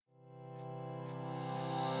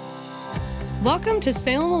Welcome to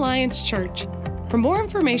Salem Alliance Church. For more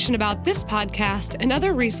information about this podcast and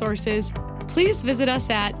other resources, please visit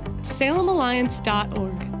us at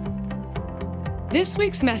salemalliance.org. This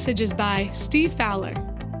week's message is by Steve Fowler.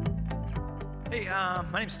 Hey,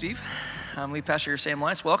 my name's Steve. I'm lead pastor here at Salem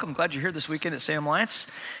Alliance. Welcome. I'm glad you're here this weekend at Salem Alliance.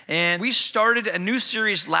 And we started a new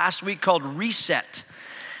series last week called Reset.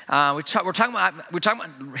 We're talking about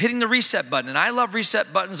hitting the reset button, and I love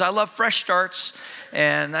reset buttons. I love fresh starts,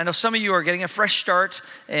 and I know some of you are getting a fresh start.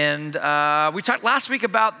 And we talked last week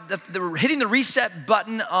about the hitting the reset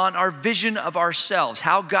button on our vision of ourselves,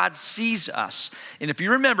 how God sees us. And if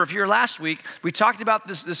you remember, if you were last week, we talked about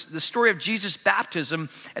the story of Jesus' baptism,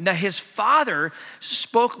 and that his father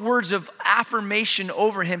spoke words of affirmation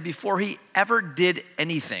over him before he ever did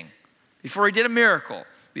anything, before he did a miracle,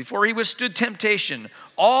 before he withstood temptation,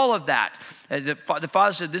 all of that. The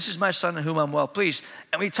Father said, "This is my son in whom I'm well pleased."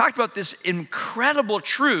 And we talked about this incredible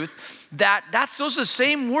truth that those are the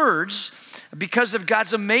same words, because of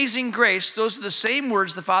God's amazing grace, those are the same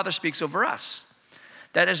words the Father speaks over us.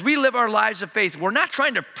 That as we live our lives of faith, we're not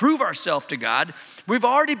trying to prove ourselves to God. We've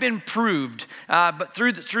already been proved, but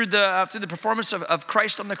through the performance of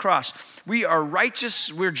Christ on the cross, we are righteous.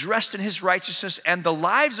 We're dressed in His righteousness, and the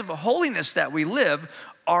lives of holiness that we live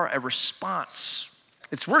are a response.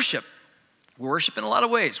 It's worship. We worship in a lot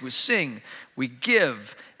of ways. We sing, we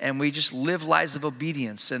give, and we just live lives of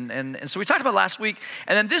obedience. And so we talked about last week.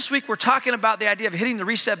 And then this week, we're talking about the idea of hitting the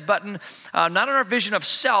reset button, not on our vision of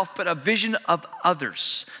self, but a vision of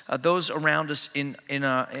others, those around us in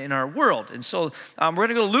our world. And so we're going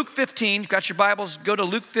to go to Luke 15. If you've got your Bibles, go to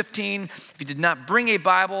Luke 15. If you did not bring a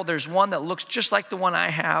Bible, there's one that looks just like the one I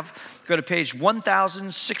have. Go to page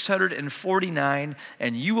 1649,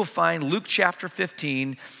 and you will find Luke chapter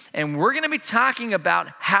 15. And we're going to be talking about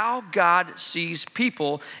how God sees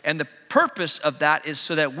people, and the purpose of that is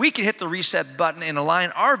so that we can hit the reset button and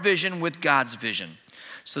align our vision with God's vision,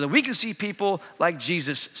 so that we can see people like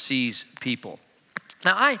Jesus sees people.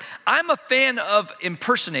 Now, I'm a fan of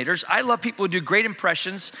impersonators. I love people who do great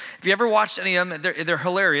impressions. If you ever watched any of them, they're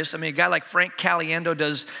hilarious. I mean, a guy like Frank Caliendo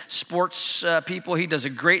does sports people. He does a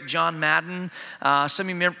great John Madden. Some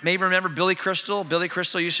of you may remember Billy Crystal. Billy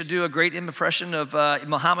Crystal used to do a great impression of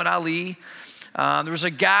Muhammad Ali. There was a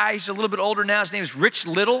guy, he's a little bit older now. His name is Rich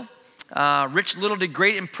Little. Rich Little did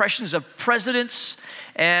great impressions of presidents.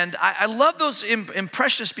 And I love those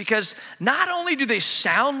impressions because not only do they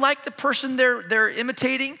sound like the person they're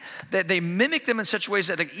imitating, that they mimic them in such ways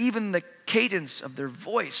that even the cadence of their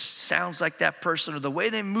voice sounds like that person, or the way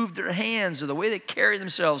they move their hands, or the way they carry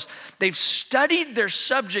themselves. They've studied their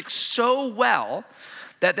subject so well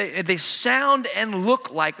that they sound and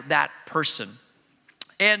look like that person.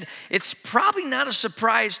 And it's probably not a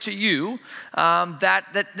surprise to you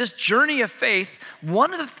that this journey of faith,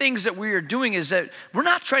 one of the things that we are doing is that we're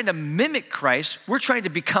not trying to mimic Christ, we're trying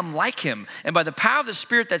to become like Him. And by the power of the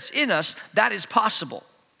Spirit that's in us, that is possible.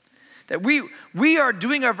 That we are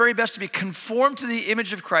doing our very best to be conformed to the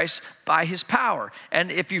image of Christ by His power.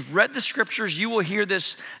 And if you've read the scriptures, you will hear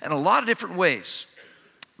this in a lot of different ways.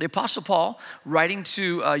 The Apostle Paul, writing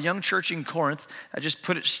to a young church in Corinth, I just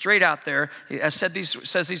put it straight out there, says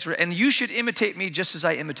these, and you should imitate me just as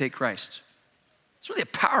I imitate Christ. It's really a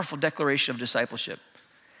powerful declaration of discipleship.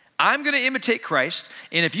 I'm going to imitate Christ,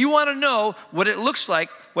 and if you want to know what it looks like,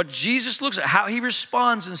 what Jesus looks like, how He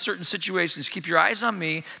responds in certain situations, keep your eyes on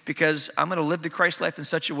me, because I'm going to live the Christ life in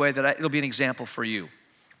such a way that it'll be an example for you.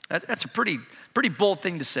 That's a pretty bold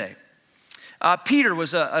thing to say. Peter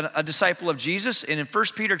was a disciple of Jesus, and in 1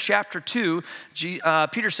 Peter chapter 2,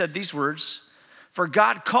 Peter said these words, "For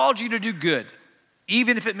God called you to do good,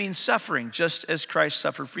 even if it means suffering, just as Christ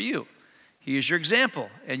suffered for you. He is your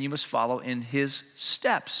example, and you must follow in His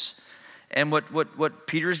steps." And what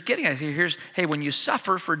Peter is getting at here is, hey, when you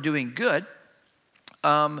suffer for doing good,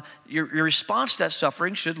 your response to that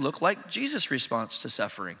suffering should look like Jesus' response to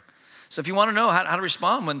suffering. So if you want to know how to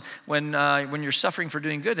respond when you're suffering for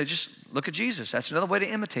doing good, just look at Jesus. That's another way to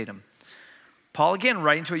imitate Him. Paul, again,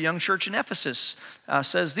 writing to a young church in Ephesus,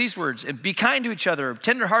 says these words, "And be kind to each other,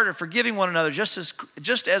 tenderhearted, forgiving one another,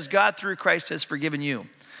 just as God through Christ has forgiven you."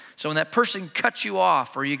 So when that person cuts you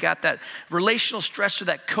off, or you got that relational stress with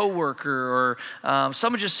that coworker, or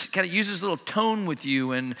someone just kind of uses a little tone with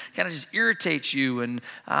you and kind of just irritates you, and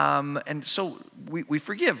so we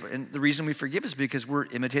forgive. And the reason we forgive is because we're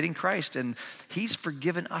imitating Christ, and He's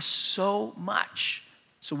forgiven us so much.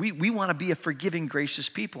 So we want to be a forgiving, gracious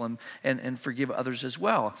people and forgive others as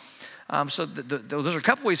well. So those are a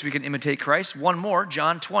couple ways we can imitate Christ. One more,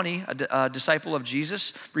 John 20, a disciple of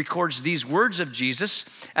Jesus, records these words of Jesus: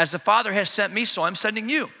 "As the Father has sent me, so I'm sending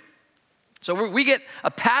you." So we get a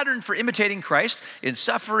pattern for imitating Christ in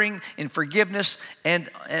suffering, in forgiveness, and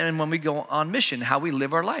when we go on mission, how we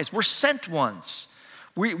live our lives. We're sent ones.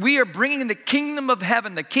 We are bringing the kingdom of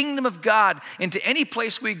heaven, the kingdom of God into any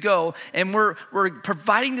place we go, and we're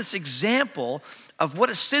providing this example of what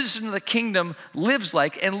a citizen of the kingdom lives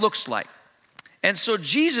like and looks like. And so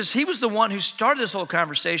Jesus, he was the one who started this whole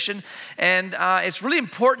conversation, and it's really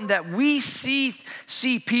important that we see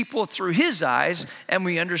people through his eyes, and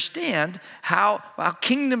we understand how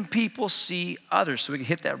kingdom people see others, so we can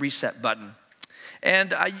hit that reset button.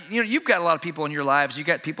 And you've got a lot of people in your lives. You've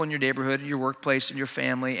got people in your neighborhood, in your workplace, in your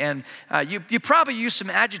family, and you probably use some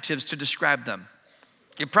adjectives to describe them.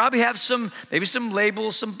 You probably have maybe some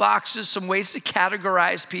labels, some boxes, some ways to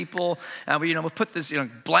categorize people. We'll put this,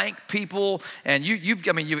 blank people, and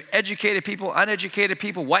you've educated people, uneducated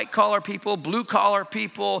people, white collar people, blue collar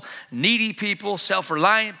people, needy people,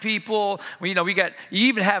 self-reliant people. You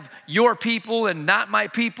even have your people and not my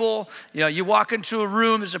people. You walk into a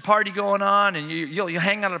room, there's a party going on, and you'll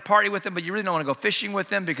hang out at a party with them, but you really don't want to go fishing with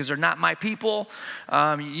them because they're not my people.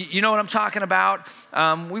 You know what I'm talking about?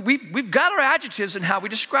 We've got our adjectives and how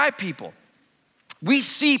we describe people. We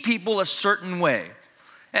see people a certain way.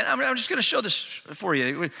 And I'm just going to show this for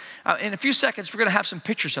you. In a few seconds, we're going to have some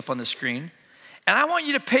pictures up on the screen. And I want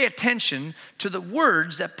you to pay attention to the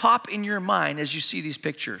words that pop in your mind as you see these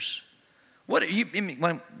pictures. Want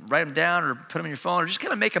to write them down or put them in your phone or just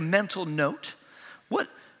kind of make a mental note. What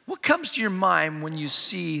comes to your mind when you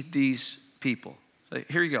see these people? So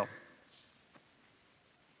here you go.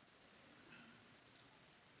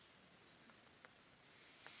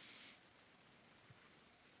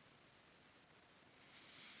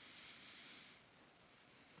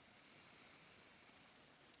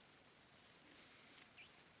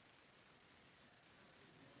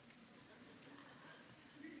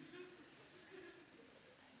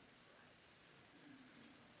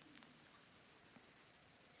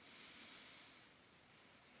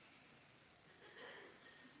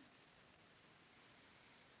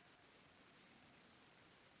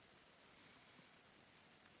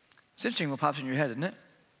 It's interesting what pops in your head, isn't it?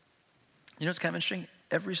 You know what's kind of interesting?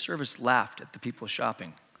 Every service laughed at the people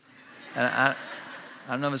shopping. And I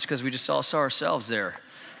don't know if it's because we just all saw ourselves there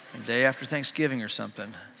the day after Thanksgiving or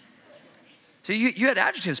something. So you had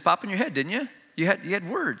adjectives pop in your head, didn't you? You had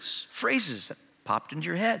words, phrases that popped into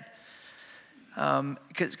your head.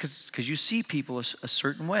 Because you see people a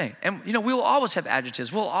certain way. And, we'll always have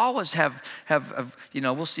adjectives. We'll always have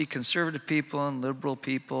we'll see conservative people and liberal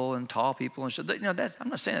people and tall people. And so, that, I'm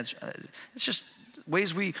not saying it's just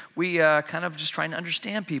ways we kind of just trying to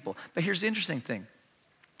understand people. But here's the interesting thing.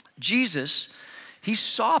 Jesus, he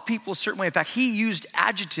saw people a certain way. In fact, he used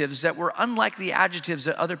adjectives that were unlike the adjectives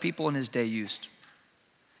that other people in his day used.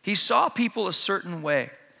 He saw people a certain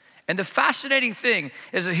way. And the fascinating thing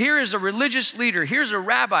is that here is a religious leader, here's a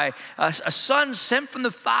rabbi, a son sent from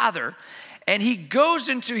the Father, and he goes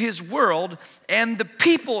into his world, and the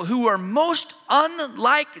people who are most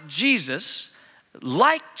unlike Jesus,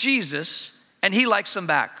 like Jesus, and he likes them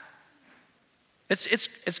back.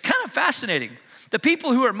 It's kind of fascinating. The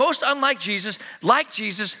people who are most unlike Jesus, like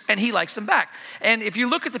Jesus, and he likes them back. And if you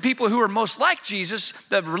look at the people who are most like Jesus,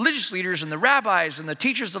 the religious leaders and the rabbis and the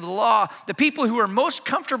teachers of the law, the people who are most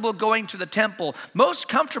comfortable going to the temple, most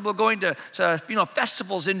comfortable going to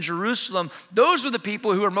festivals in Jerusalem, those are the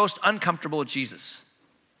people who are most uncomfortable with Jesus.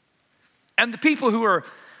 And the people who are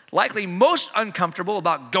likely most uncomfortable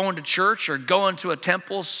about going to church or going to a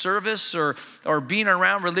temple service or being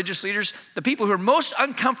around religious leaders, the people who are most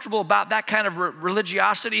uncomfortable about that kind of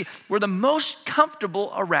religiosity were the most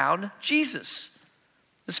comfortable around Jesus.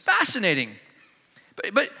 It's fascinating.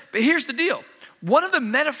 But here's the deal. One of the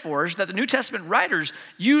metaphors that the New Testament writers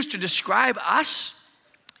use to describe us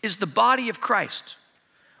is the body of Christ.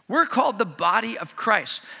 We're called the body of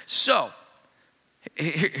Christ. So,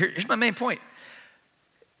 here's my main point.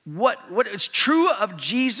 What is true of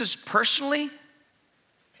Jesus personally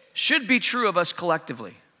should be true of us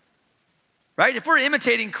collectively, right? If we're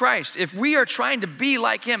imitating Christ, if we are trying to be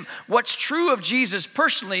like him, what's true of Jesus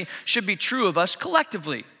personally should be true of us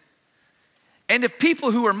collectively. And if people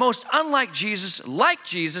who are most unlike Jesus like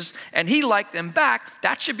Jesus and he liked them back,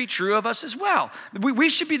 that should be true of us as well. We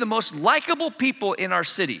should be the most likable people in our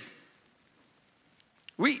city.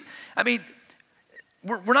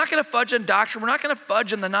 We're not going to fudge on doctrine. We're not going to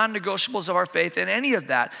fudge on the non-negotiables of our faith and any of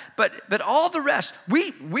that. But all the rest,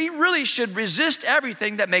 we really should resist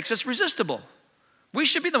everything that makes us resistible. We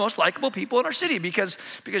should be the most likable people in our city because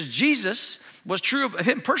Jesus was true of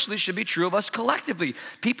him personally should be true of us collectively.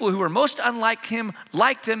 People who are most unlike him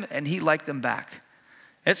liked him and he liked them back.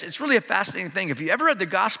 It's really a fascinating thing. If you ever read the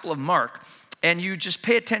Gospel of Mark, and you just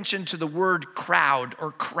pay attention to the word crowd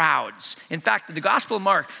or crowds. In fact, in the Gospel of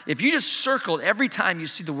Mark, if you just circled every time you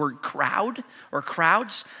see the word crowd or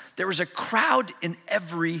crowds, there was a crowd in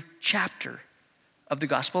every chapter of the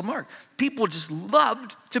Gospel of Mark. People just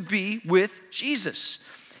loved to be with Jesus.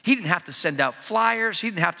 He didn't have to send out flyers. He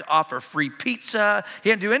didn't have to offer free pizza. He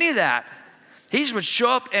didn't do any of that. He just would show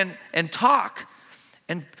up and talk,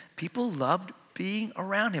 and people loved being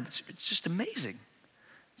around him. It's just amazing.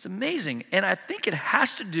 It's amazing. And I think it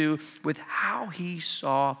has to do with how he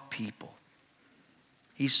saw people.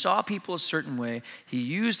 He saw people a certain way. He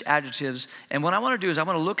used adjectives. And what I want to do is I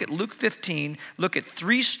want to look at Luke 15, look at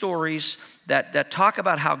 3 stories that talk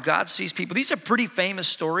about how God sees people. These are pretty famous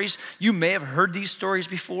stories. You may have heard these stories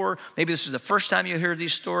before. Maybe this is the first time you hear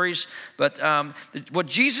these stories. But what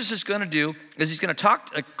Jesus is going to do is he's going to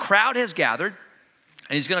talk. A crowd has gathered,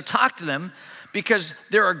 and he's going to talk to them because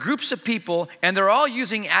there are groups of people, and they're all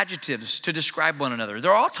using adjectives to describe one another.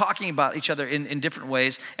 They're all talking about each other in different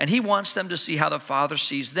ways, and he wants them to see how the Father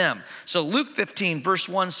sees them. So Luke 15, verse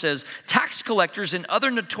 1 says, tax collectors and other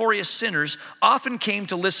notorious sinners often came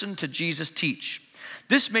to listen to Jesus teach.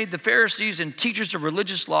 This made the Pharisees and teachers of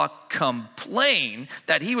religious law complain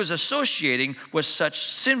that he was associating with such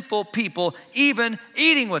sinful people, even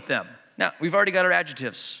eating with them. Now, we've already got our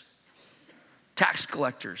adjectives. Tax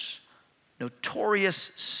collectors. Notorious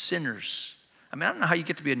sinners. I mean, I don't know how you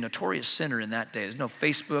get to be a notorious sinner in that day. There's no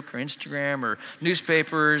Facebook or Instagram or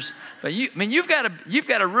newspapers. But you've got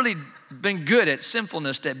to really been good at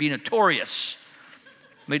sinfulness to be notorious.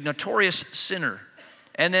 I mean, notorious sinner.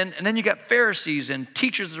 And then you got Pharisees and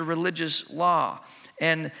teachers of religious law.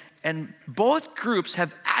 And both groups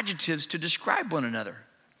have adjectives to describe one another.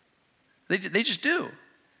 They just do.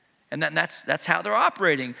 And that's how they're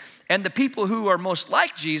operating. And the people who are most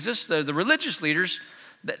like Jesus, the religious leaders,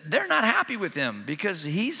 they're not happy with him because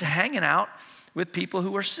he's hanging out with people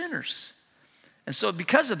who are sinners. And so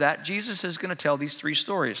because of that, Jesus is going to tell these 3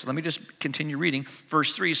 stories. Let me just continue reading.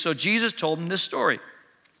 Verse 3, so Jesus told him this story.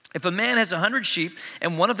 If a man has 100 sheep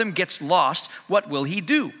and one of them gets lost, what will he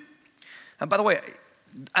do? And by the way,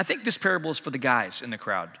 I think this parable is for the guys in the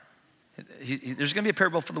crowd. There's going to be a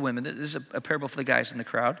parable for the women. This is a parable for the guys in the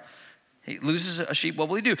crowd. He loses a sheep. What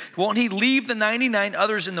will he do? Won't he leave the 99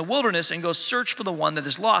 others in the wilderness and go search for the one that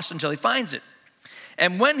is lost until he finds it?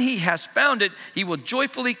 And when he has found it, he will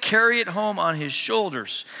joyfully carry it home on his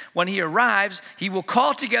shoulders. When he arrives, he will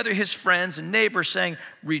call together his friends and neighbors, saying,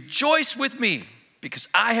 rejoice with me, because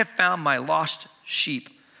I have found my lost sheep.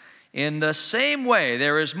 In the same way,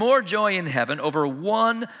 there is more joy in heaven over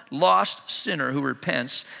one lost sinner who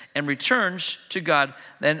repents and returns to God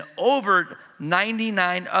than over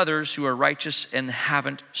 99 others who are righteous and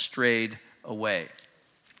haven't strayed away.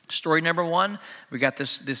 Story number 1, we got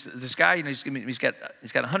this guy, he's got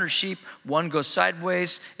 100 sheep, one goes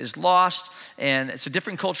sideways, is lost, and it's a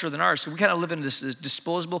different culture than ours. So we kind of live in this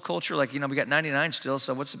disposable culture, like, we got 99 still,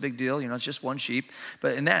 so what's the big deal? It's just one sheep.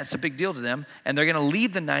 But in that, it's a big deal to them, and they're going to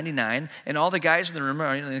leave the 99, and all the guys in the room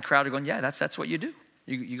in the crowd are going, yeah, that's what you do.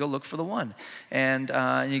 You go look for the one, and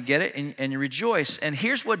you get it, and you rejoice. And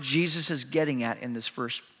here's what Jesus is getting at in this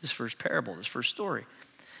first parable, this first story.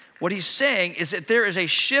 What he's saying is that there is a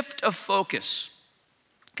shift of focus.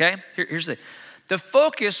 Okay? Here's the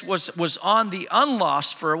focus was on the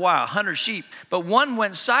unlost for a while, 100 sheep, but one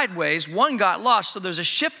went sideways, one got lost. So there's a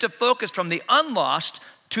shift of focus from the unlost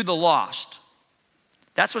to the lost.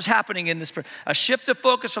 That's what's happening in this. A shift of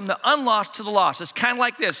focus from the unlost to the lost. It's kind of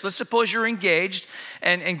like this. Let's suppose you're engaged,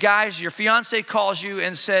 and guys, your fiance calls you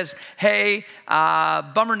and says, hey,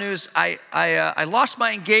 bummer news, I lost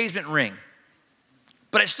my engagement ring,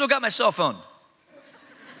 but I still got my cell phone.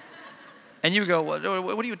 And you go, what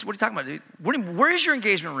are you talking about? Where is your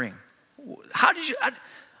engagement ring? How did you?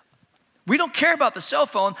 We don't care about the cell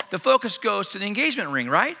phone. The focus goes to the engagement ring,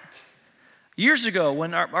 right? Years ago,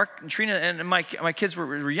 when our Trina and my kids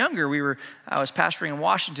were younger, I was pastoring in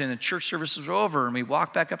Washington, and church services were over, and we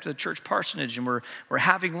walked back up to the church parsonage, and we're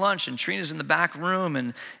having lunch, and Trina's in the back room,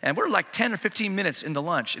 and we're like 10 or 15 minutes into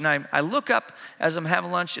lunch, and I look up as I'm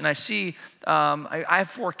having lunch, and I see I have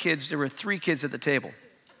 4 kids. There were 3 kids at the table.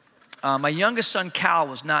 My youngest son, Cal,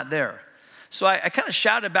 was not there, so I kind of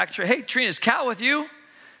shouted back to her, hey, Trina, is Cal with you?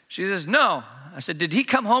 She says, no. I said, did he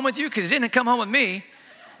come home with you? Because he didn't come home with me.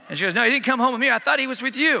 And she goes, no, he didn't come home with me. I thought he was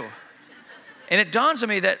with you. And it dawns on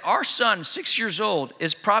me that our son, 6 years old,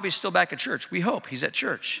 is probably still back at church. We hope he's at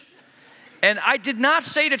church. And I did not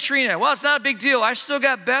say to Trina, well, it's not a big deal. I still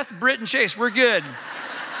got Beth, Britt, and Chase. We're good.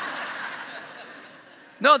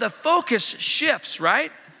 No, the focus shifts,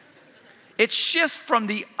 right? it shifts from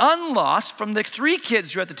the unlost, from the 3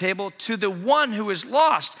 kids who are at the table, to the one who is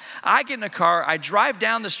lost. I get in a car, I drive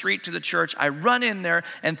down the street to the church, I run in there,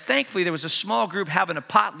 and thankfully there was a small group having a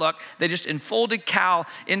potluck. They just enfolded Cal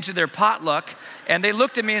into their potluck, and they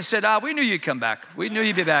looked at me and said, we knew you'd come back. We knew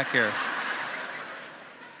you'd be back here.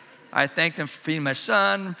 I thanked them for feeding my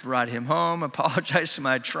son, brought him home, apologized to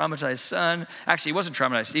my traumatized son. Actually, he wasn't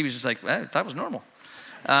traumatized. He was just like, I thought it was normal.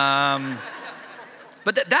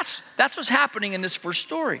 But that's what's happening in this first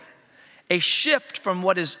story. A shift from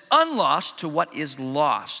what is unlost to what is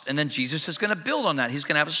lost. And then Jesus is going to build on that. He's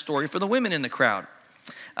going to have a story for the women in the crowd.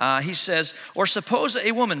 He says, or suppose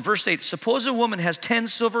a woman, verse 8, suppose a woman has 10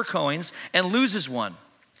 silver coins and loses one.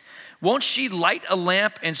 Won't she light a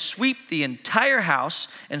lamp and sweep the entire house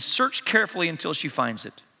and search carefully until she finds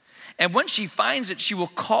it? And when she finds it, she will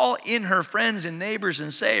call in her friends and neighbors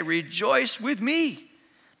and say, rejoice with me,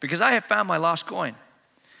 because I have found my lost coin.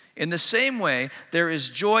 In the same way, there is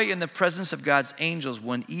joy in the presence of God's angels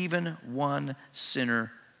when even one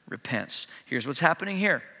sinner repents. Here's what's happening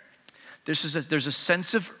here. There's a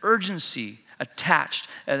sense of urgency attached,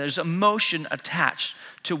 and there's emotion attached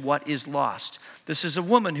to what is lost. This is a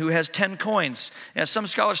woman who has 10 coins. And some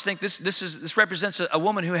scholars think this represents a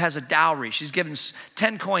woman who has a dowry. She's given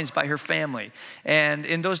 10 coins by her family. And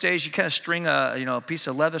in those days, you kind of string a piece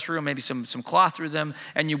of leather through them, maybe some cloth through them,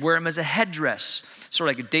 and you wear them as a headdress.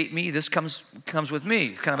 Sort of like a date me, this comes with me,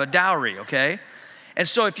 kind of a dowry, okay? And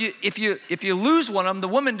so if you lose one of them, the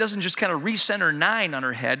woman doesn't just kind of recenter 9 on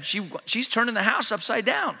her head. She's turning the house upside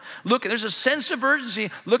down. Look, there's a sense of urgency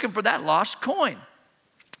looking for that lost coin.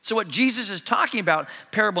 So what Jesus is talking about,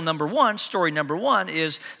 parable number 1, story number 1,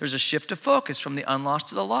 is there's a shift of focus from the unlost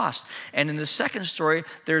to the lost. And in the second story,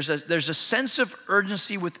 there's a sense of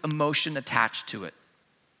urgency with emotion attached to it.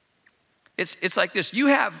 It's like this. You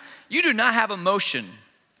do not have emotion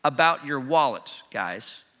about your wallet,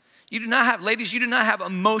 guys. Ladies, you do not have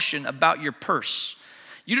emotion about your purse.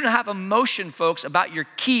 You do not have emotion, folks, about your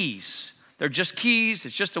keys. They're just keys,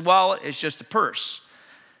 it's just a wallet, it's just a purse.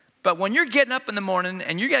 But when you're getting up in the morning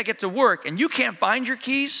and you gotta get to work and you can't find your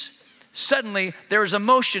keys, suddenly there's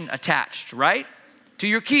emotion attached, right? To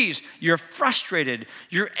your keys. You're frustrated,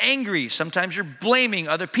 you're angry, sometimes you're blaming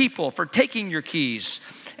other people for taking your keys,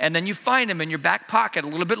 and then you find them in your back pocket a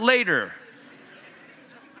little bit later.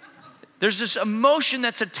 There's this emotion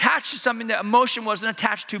that's attached to something that emotion wasn't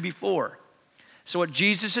attached to before. So what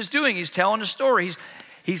Jesus is doing, he's telling a story.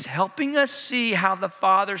 He's helping us see how the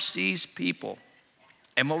Father sees people.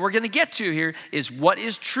 And what we're going to get to here is what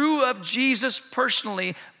is true of Jesus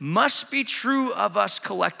personally must be true of us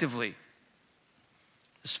collectively.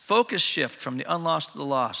 This focus shift from the unlost to the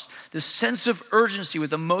lost. This sense of urgency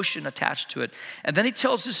with emotion attached to it. And then he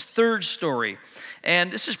tells this third story.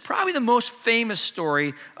 And this is probably the most famous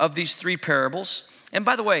story of these 3 parables. And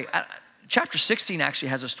by the way, chapter 16 actually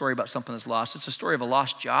has a story about something that's lost. It's a story of a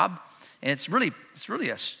lost job. And it's really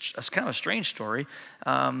a kind of a strange story.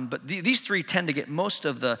 But these 3 tend to get most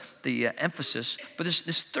of the emphasis. But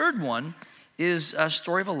this third one is a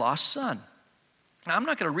story of a lost son. Now, I'm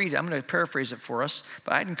not going to read it. I'm going to paraphrase it for us,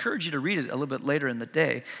 but I'd encourage you to read it a little bit later in the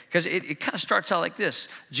day, because it kind of starts out like this.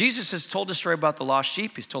 Jesus has told the story about the lost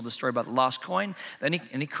sheep. He's told the story about the lost coin. Then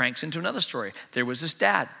he cranks into another story. There was this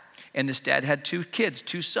dad, and this dad had 2 kids,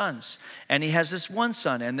 2 sons, and he has this one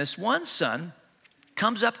son, and this one son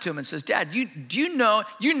comes up to him and says, Dad, you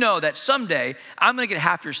know that someday I'm going to get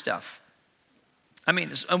half your stuff. I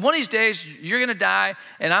mean, and one of these days you're going to die,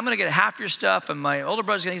 and I'm going to get half your stuff, and my older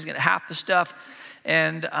brother's going to get half the stuff.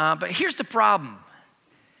 And but here's the problem.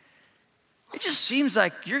 It just seems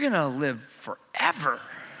like you're going to live forever.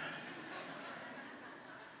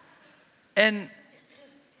 And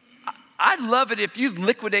I'd love it if you'd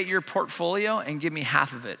liquidate your portfolio and give me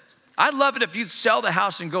half of it. I'd love it if you'd sell the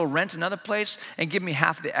house and go rent another place and give me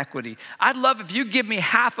half of the equity. I'd love if you give me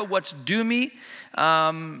half of what's due me,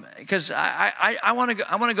 because I want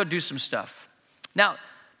to go do some stuff. Now,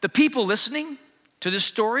 the people listening to this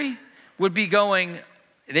story would be going,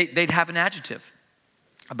 they'd have an adjective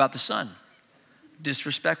about the son.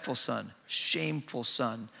 Disrespectful son, shameful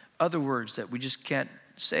son, other words that we just can't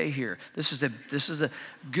say here. This is a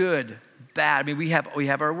good, bad. I mean, we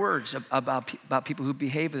have our words about people who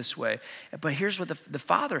behave this way. But here's what the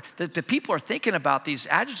Father, the people are thinking about these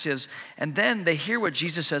adjectives, and then they hear what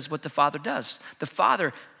Jesus says, what the Father does. The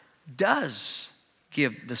Father does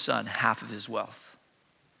give the Son half of his wealth.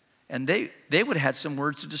 And they would have had some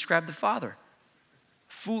words to describe the Father.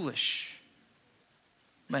 Foolish.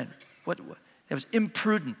 Man, what it was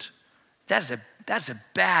imprudent. That's a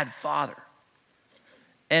bad father.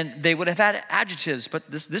 And they would have had adjectives, but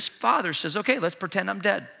this father says, okay, let's pretend I'm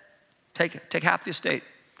dead. Take half the estate.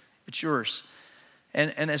 It's yours.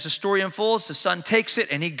 And as the story unfolds, the son takes it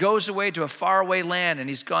and he goes away to a faraway land, and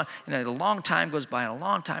he's gone. And a long time goes by, and a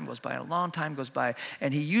long time goes by, and a long time goes by,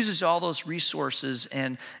 and he uses all those resources,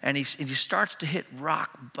 and he starts to hit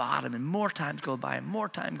rock bottom, and more times go by, and more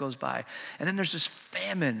time goes by, and then there's this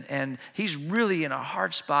famine, and he's really in a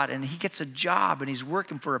hard spot, and he gets a job, and he's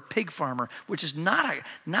working for a pig farmer, which is not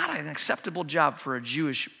an acceptable job for a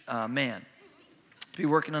Jewish man to be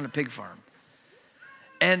working on a pig farm.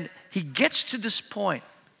 And he gets to this point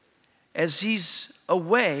as he's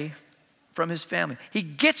away from his family. He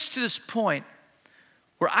gets to this point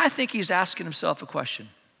where I think he's asking himself a question.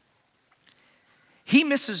 He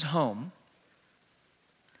misses home.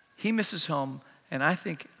 He misses home, and I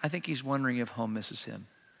think he's wondering if home misses him.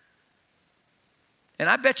 And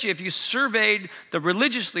I bet you if you surveyed the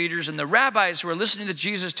religious leaders and the rabbis who are listening to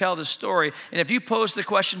Jesus tell this story, and if you posed the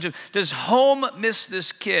question to, does home miss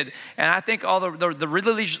this kid? And I think all the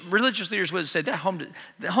religious leaders would have said, that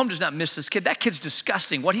home does not miss this kid. That kid's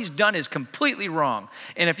disgusting. What he's done is completely wrong.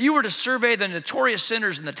 And if you were to survey the notorious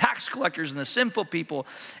sinners and the tax collectors and the sinful people,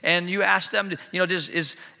 and you ask them,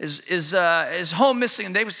 is home missing?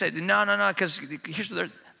 And they would say, no, because here's what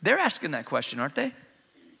they're asking that question, aren't they?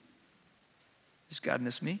 Does God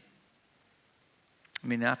miss me? I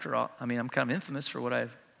mean, after all, I'm kind of infamous for what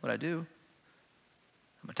I do.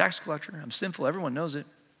 I'm a tax collector. I'm sinful. Everyone knows it.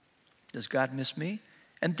 Does God miss me?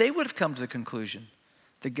 And they would have come to the conclusion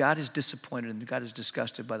that God is disappointed and that God is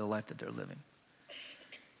disgusted by the life that they're living.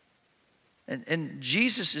 And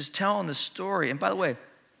Jesus is telling the story. And by the way,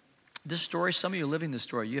 this story, some of you are living this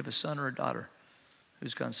story. You have a son or a daughter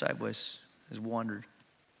who's gone sideways, has wandered.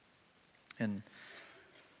 And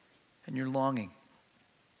you're longing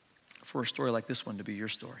for a story like this one to be your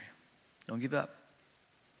story. Don't give up.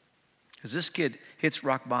 Because this kid hits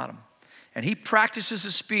rock bottom. And he practices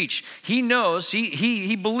his speech. He knows,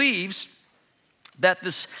 he believes that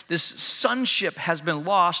this sonship has been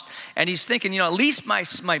lost. And he's thinking, at least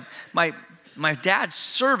my dad's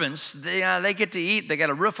servants, they get to eat. They got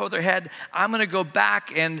a roof over their head. I'm going to go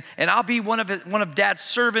back and I'll be one of dad's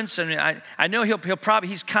servants. And I know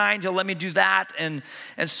he's kind. He'll let me do that. And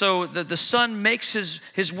so the son makes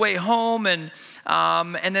his way home. And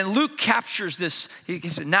then Luke captures this. He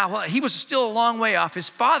said, now he was still a long way off. His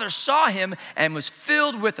father saw him and was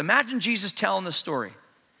filled with. Imagine Jesus telling the story.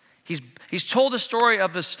 He's told the story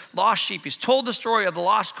of this lost sheep. He's told the story of the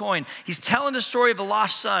lost coin. He's telling the story of the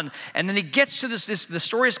lost son. And then he gets to the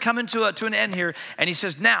story is coming to an end here. And he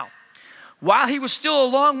says, now, while he was still a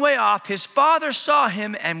long way off, his father saw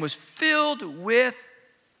him and was filled with.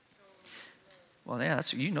 Well, yeah,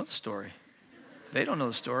 you know the story. They don't know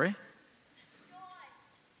the story.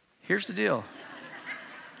 Here's the deal.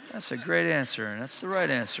 That's a great answer, and that's the right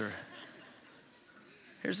answer.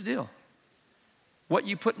 Here's the deal. What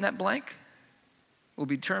you put in that blank will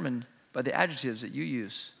be determined by the adjectives that you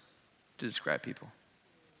use to describe people.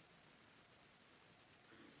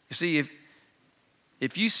 You see,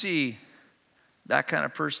 if you see that kind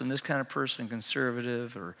of person, this kind of person,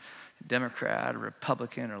 conservative or Democrat or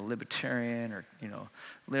Republican or libertarian or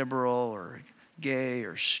liberal or gay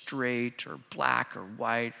or straight or black or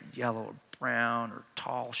white or yellow or brown or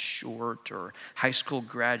tall, short, or high school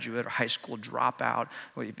graduate or high school dropout,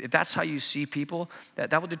 if that's how you see people,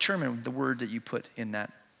 that will determine the word that you put in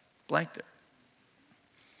that blank there.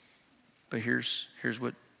 But here's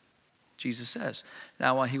what Jesus says.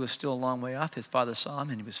 Now, while he was still a long way off, his father saw him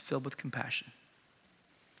and he was filled with compassion.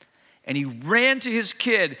 And he ran to his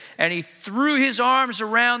kid and he threw his arms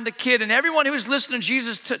around the kid. And everyone who was listening to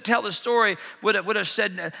Jesus tell the story would have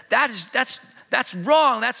said, that's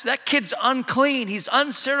wrong. That kid's unclean. He's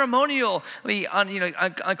unceremonially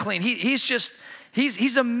unclean.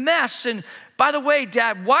 He's a mess. And by the way,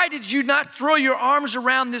 Dad, why did you not throw your arms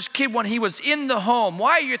around this kid when he was in the home?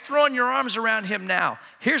 Why are you throwing your arms around him now?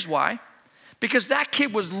 Here's why. Because that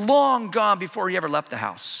kid was long gone before he ever left the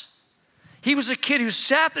house. He was a kid who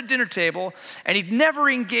sat at the dinner table and he'd never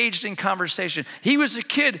engaged in conversation. He was a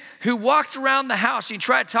kid who walked around the house. He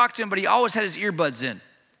tried to talk to him, but he always had his earbuds in.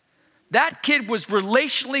 That kid was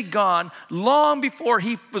relationally gone long before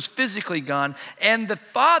he was physically gone. And the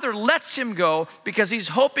father lets him go because he's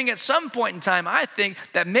hoping at some point in time, I think,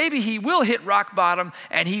 that maybe he will hit rock bottom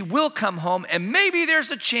and he will come home. And maybe there's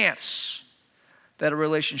a chance that a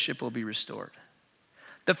relationship will be restored.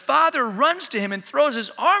 The father runs to him and throws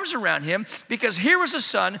his arms around him because here was a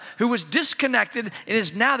son who was disconnected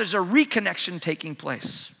and now there's a reconnection taking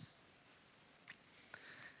place.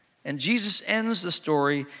 And Jesus ends the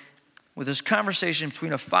story with this conversation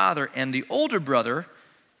between a father and the older brother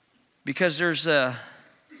because there's a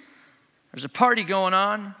party going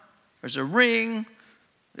on There's a ring.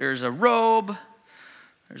 There's a robe.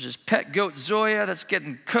 There's this pet goat Zoya that's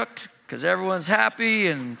getting cooked because everyone's happy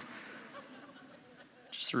and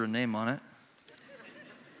just threw a name on it.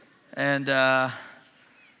 And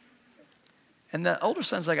the older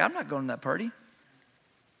son's like, I'm not going to that party.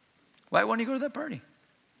 Why won't he go to that party?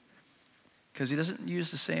 Because he doesn't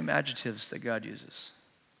use the same adjectives that God uses.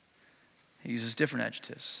 He uses different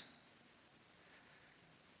adjectives.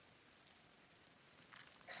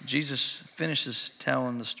 Jesus finishes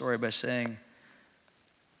telling the story by saying,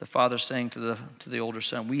 the father saying to the older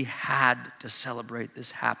son, we had to celebrate this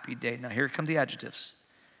happy day. Now here come the adjectives.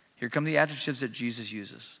 Here come the adjectives that Jesus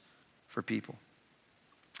uses for people.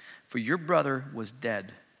 For your brother was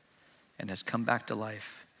dead and has come back to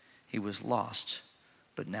life. He was lost,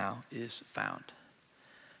 but now is found.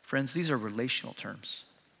 Friends, these are relational terms.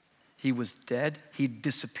 He was dead, he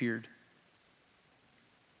disappeared,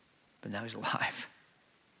 but now he's alive.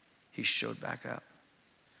 He showed back up.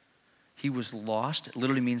 He was lost. It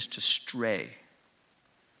literally means to stray,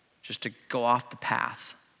 just to go off the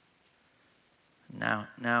path.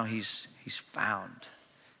 Now he's found.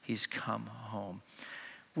 He's come home.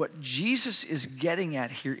 What Jesus is getting at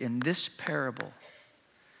here in this parable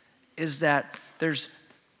is that there's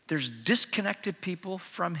disconnected people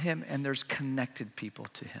from him and there's connected people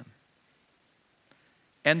to him.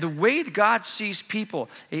 And the way God sees people,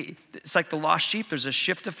 it's like the lost sheep. There's a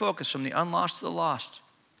shift of focus from the unlost to the lost.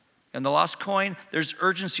 And the lost coin, there's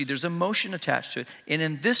urgency, there's emotion attached to it. And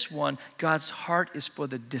in this one, God's heart is for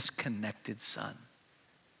the disconnected son.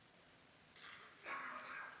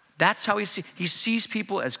 That's how he sees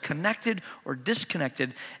people as connected or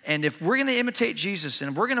disconnected. And if we're going to imitate Jesus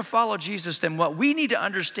and we're going to follow Jesus, then what we need to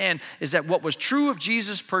understand is that what was true of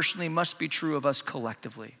Jesus personally must be true of us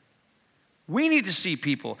collectively. We need to see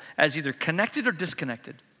people as either connected or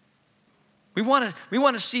disconnected. We want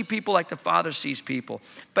to see people like the Father sees people.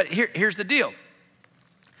 But here's the deal.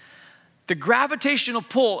 The gravitational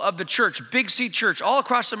pull of the church, Big C Church, all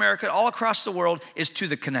across America, all across the world, is to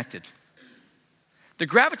the connected. The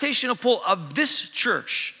gravitational pull of this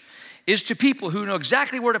church is to people who know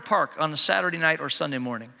exactly where to park on a Saturday night or Sunday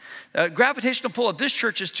morning. The gravitational pull of this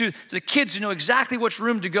church is to the kids who know exactly which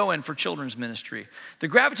room to go in for children's ministry. The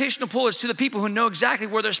gravitational pull is to the people who know exactly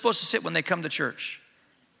where they're supposed to sit when they come to church.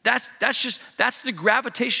 That's the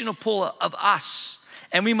gravitational pull of us.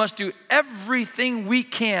 And we must do everything we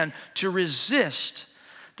can to resist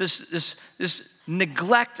this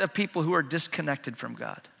neglect of people who are disconnected from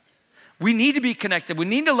God. We need to be connected. We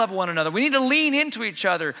need to love one another. We need to lean into each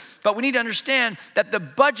other. But we need to understand that the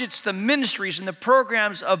budgets, the ministries, and the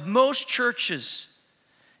programs of most churches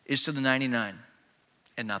is to the 99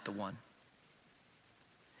 and not the 1.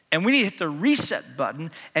 And we need to hit the reset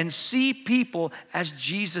button and see people as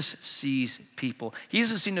Jesus sees people. He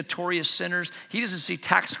doesn't see notorious sinners. He doesn't see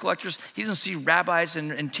tax collectors. He doesn't see rabbis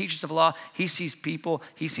and teachers of law. He sees people.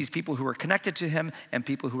 He sees people who are connected to him and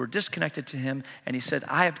people who are disconnected to him. And he said,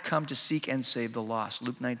 I have come to seek and save the lost.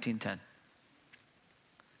 Luke 19:10.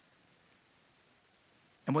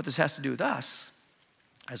 And what this has to do with us,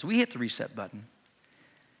 as we hit the reset button,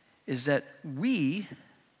 is that we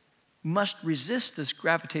must resist this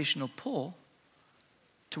gravitational pull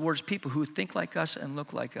towards people who think like us and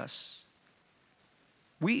look like us.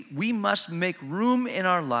 We must make room in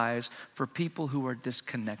our lives for people who are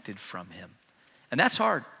disconnected from him. And that's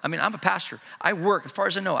hard. I mean, I'm a pastor. I work, as far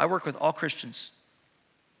as I know, I work with all Christians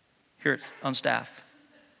here on staff.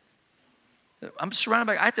 I'm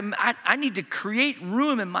surrounded by, I need to create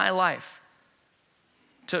room in my life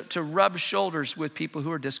to rub shoulders with people who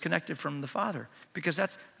are disconnected from the Father, because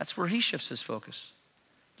that's where he shifts his focus.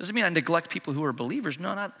 Doesn't mean I neglect people who are believers.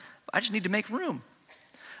 No, I just need to make room.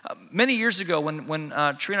 Many years ago, when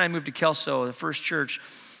Trina and I moved to Kelso, the first church,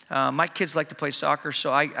 my kids like to play soccer,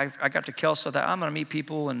 so I got to Kelso, that I'm going to meet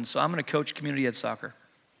people, and so I'm going to coach community ed soccer.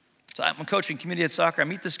 So I'm coaching community ed soccer. I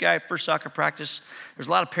meet this guy at first soccer practice. There's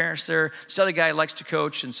a lot of parents there. This other guy likes to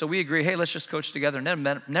coach, and so we agree, hey, let's just coach together. Never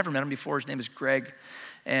met him before. His name is Greg.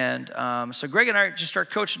 And so Greg and I just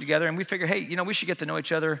start coaching together, and we figure, hey, we should get to know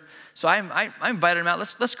each other. So I invited him out.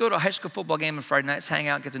 Let's go to a high school football game on Friday nights, hang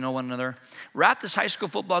out, get to know one another. We're at this high school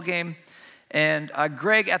football game, and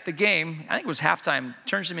Greg at the game, I think it was halftime,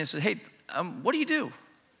 turns to me and says, hey, what do you do?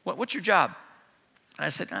 What's your job? And I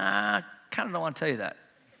said, kind of don't want to tell you that.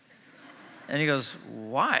 And he goes,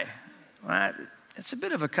 why? Well, it's a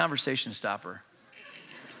bit of a conversation stopper.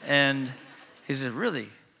 And he said, really?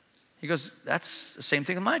 He goes, that's the same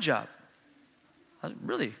thing with my job. I said,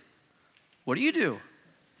 really? What do you do?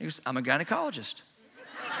 He goes, I'm a gynecologist.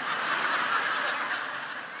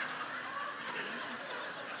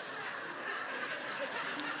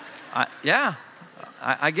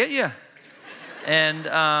 I get you. And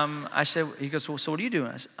I said, he goes, well, so what are you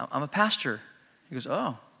doing? I said, I'm a pastor. He goes,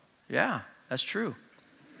 oh, yeah, that's true.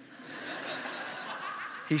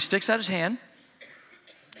 He sticks out his hand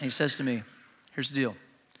and he says to me, here's the deal.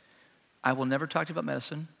 I will never talk to you about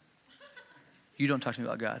medicine. You don't talk to me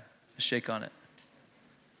about God. Just shake on it.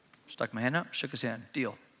 Stuck my hand out, shook his hand,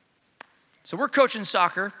 deal. So we're coaching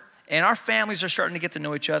soccer, and our families are starting to get to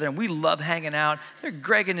know each other, and we love hanging out.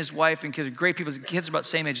 Greg and his wife and kids are great people. Kids are about the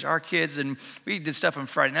same age as our kids, and we did stuff on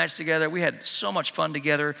Friday nights together. We had so much fun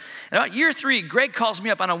together. And about year 3, Greg calls me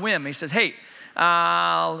up on a whim. He says, hey,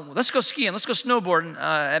 let's go skiing. Let's go snowboarding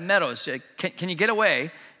at Meadows. Can you get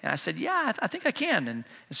away? And I said, yeah, I think I can. And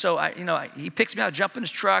so he picks me out, jump in his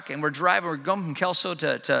truck, and we're driving. We're going from Kelso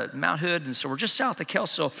to Mount Hood, and so we're just south of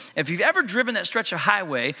Kelso. If you've ever driven that stretch of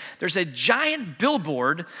highway, there's a giant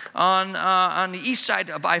billboard on the east side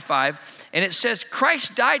of I-5, and it says,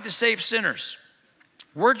 Christ died to save sinners.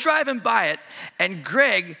 We're driving by it, and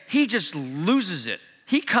Greg, he just loses it.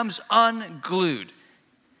 He comes unglued.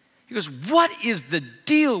 He goes, what is the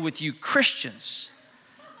deal with you Christians?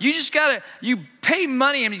 You pay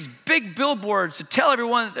money on these big billboards to tell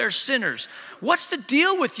everyone that they're sinners. What's the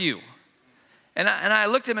deal with you? And I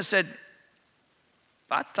looked at him and said,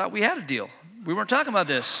 I thought we had a deal. We weren't talking about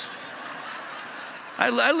this. I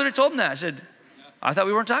literally told him that. I said, I thought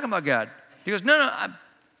we weren't talking about God. He goes, no,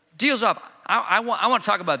 deal's off. I want to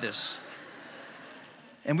talk about this.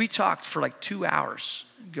 And we talked for like 2 hours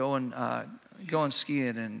going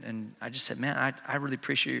skiing, and I just said, man, I really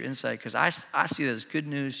appreciate your insight, because I see that as good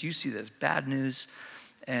news, you see that as bad news,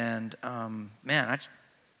 and man,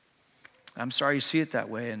 I'm sorry you see it that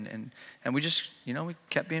way, and we just, we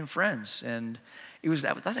kept being friends, and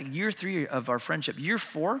that's like year 3 of our friendship. Year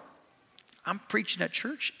 4, I'm preaching at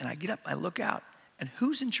church, and I get up, I look out, and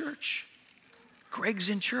who's in church? Greg's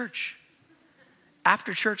in church.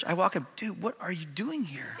 After church, I walk up, dude, what are you doing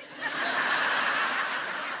here?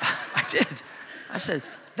 I did. I said,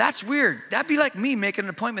 that's weird. That'd be like me making an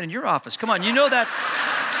appointment in your office. Come on, you know that.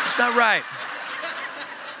 It's not right.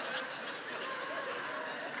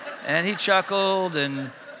 And he chuckled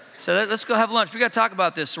and said, let's go have lunch. We got to talk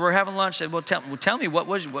about this. So we're having lunch. I said, well, tell me,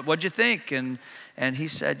 what'd you think? And he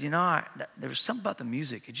said, there was something about the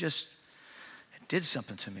music. It did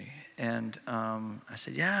something to me. And I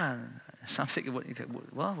said, yeah. So I'm thinking,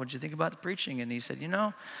 well, what'd you think about the preaching? And he said,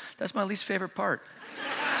 that's my least favorite part.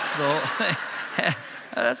 Well,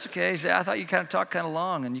 that's okay. He said, I thought you kind of talked kind of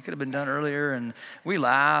long, and you could have been done earlier. And we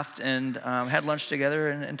laughed and had lunch together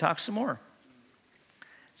and talked some more.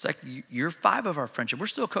 It's like year 5 of our friendship. We're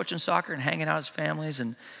still coaching soccer and hanging out as families.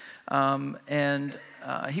 And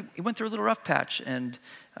he went through a little rough patch. And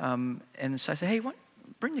so I said, hey,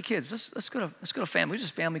 bring the kids. Let's go to family. We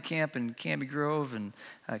just family camp in Canby Grove and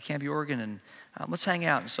Canby, Oregon, and let's hang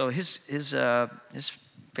out. And so his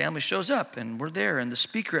family shows up, and we're there. And the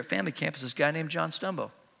speaker at family camp is this guy named John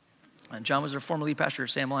Stumbo. And John was our former lead pastor at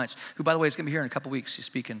Sam Alliance, who, by the way, is going to be here in a couple weeks. He's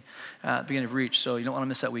speaking at the beginning of Reach, so you don't want to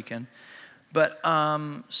miss that weekend. But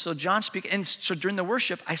so John speaking, and so during the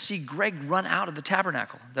worship, I see Greg run out of the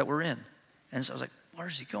tabernacle that we're in. And so I was like,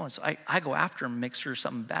 where's he going? So I go after him, make sure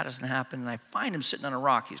something bad doesn't happen, and I find him sitting on a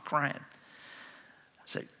rock. He's crying. I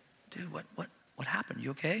say, dude, what happened?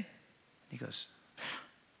 You okay? He goes,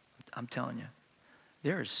 I'm telling you,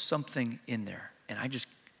 there is something in there, and I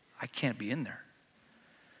can't be in there.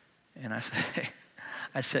 And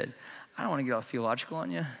I said, I don't want to get all theological on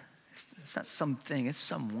you. It's not something, it's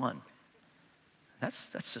someone. That's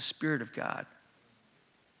the Spirit of God.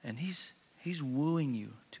 And He's wooing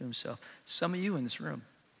you to Himself. Some of you in this room,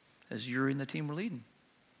 as you're in the team we're leading,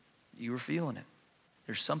 you were feeling it.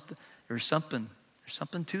 There's something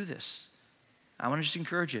to this. I want to just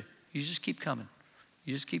encourage you. You just keep coming.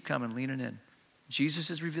 You just keep coming, leaning in. Jesus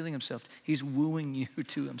is revealing Himself. He's wooing you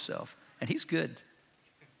to Himself. And He's good.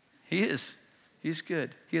 He is. He's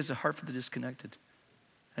good. He has a heart for the disconnected.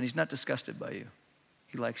 And He's not disgusted by you.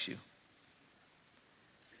 He likes you.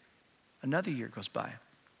 Another year goes by.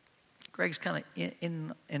 Greg's kind of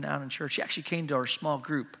in and out in church. He actually came to our small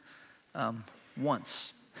group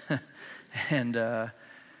once. and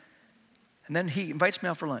then he invites me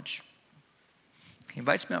out for lunch.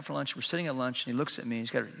 We're sitting at lunch, and he looks at me.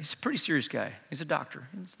 He's a pretty serious guy. He's a doctor.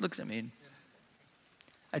 He looks at me, and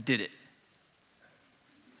I did it.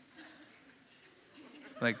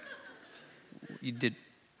 Like, you did.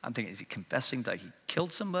 I'm thinking, is he confessing that he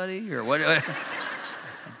killed somebody or what? I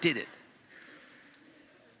did it.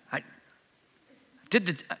 I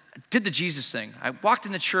did the Jesus thing. I walked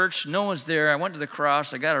in the church. No one's there. I went to the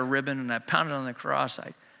cross. I got a ribbon, and I pounded on the cross.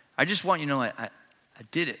 I just want you to know I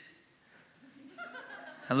did it.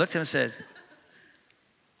 I looked at him and said,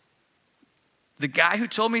 the guy who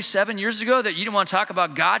told me 7 years ago that you didn't want to talk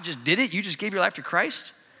about God just did it? You just gave your life to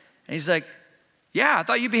Christ? And he's like, yeah, I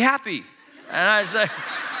thought you'd be happy. And I was like,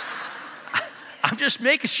 I'm just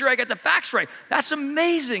making sure I got the facts right. That's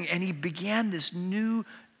amazing. And he began this new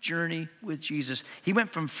journey with Jesus. He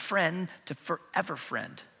went from friend to forever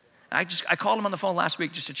friend. I called him on the phone last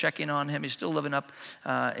week just to check in on him. He's still living up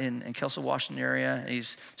in Kelso, Washington area. And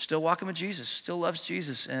he's still walking with Jesus, still loves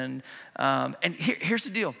Jesus. And here's the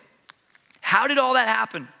deal. How did all that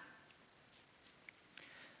happen?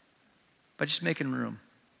 By just making room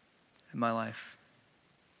in my life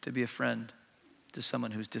to be a friend to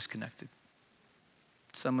someone who's disconnected.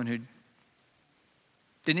 Someone who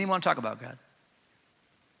didn't even want to talk about God.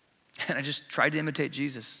 And I just tried to imitate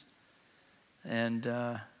Jesus. And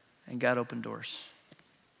God opened doors.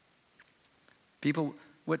 People,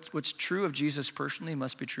 what's true of Jesus personally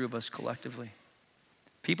must be true of us collectively.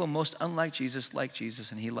 People most unlike Jesus like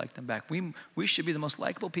Jesus, and he liked them back. We should be the most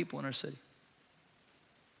likable people in our city.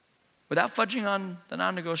 Without fudging on the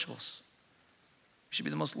non-negotiables. We should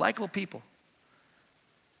be the most likable people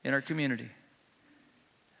in our community.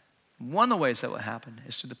 One of the ways that will happen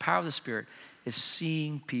is through the power of the Spirit is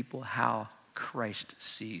seeing people how Christ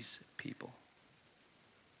sees people.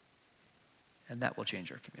 And that will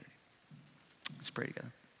change our community. Let's pray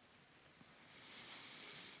together.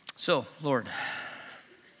 So, Lord,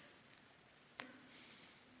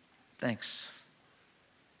 thanks.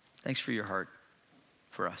 Thanks for your heart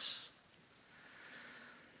for us.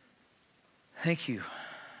 Thank you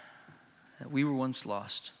that we were once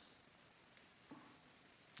lost.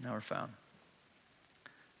 Now we're found.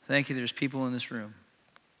 Thank you there's people in this room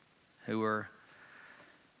who are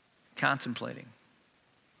contemplating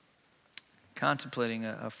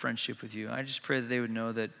a friendship with you. I just pray that they would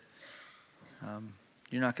know that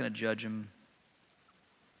you're not going to judge them.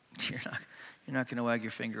 You're not going to wag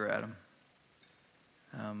your finger at them.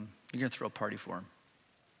 You're going to throw a party for them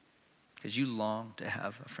because you long to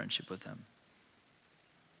have a friendship with them.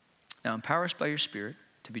 Now empower us by your Spirit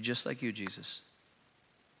to be just like you, Jesus,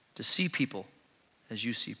 to see people as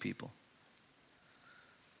you see people.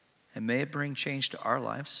 And may it bring change to our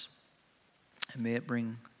lives, and may it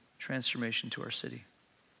bring transformation to our city.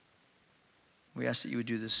 We ask that you would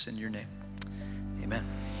do this in your name. Amen.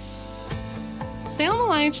 Salem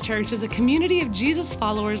Alliance Church is a community of Jesus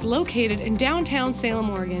followers located in downtown Salem,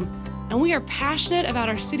 Oregon, and we are passionate about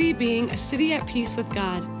our city being a city at peace with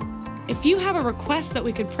God. If you have a request that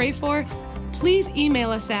we could pray for, please email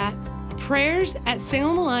us at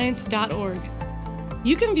prayers@salemalliance.org.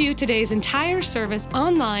 You can view today's entire service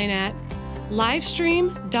online at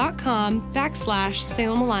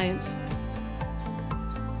livestream.com/Salem Alliance.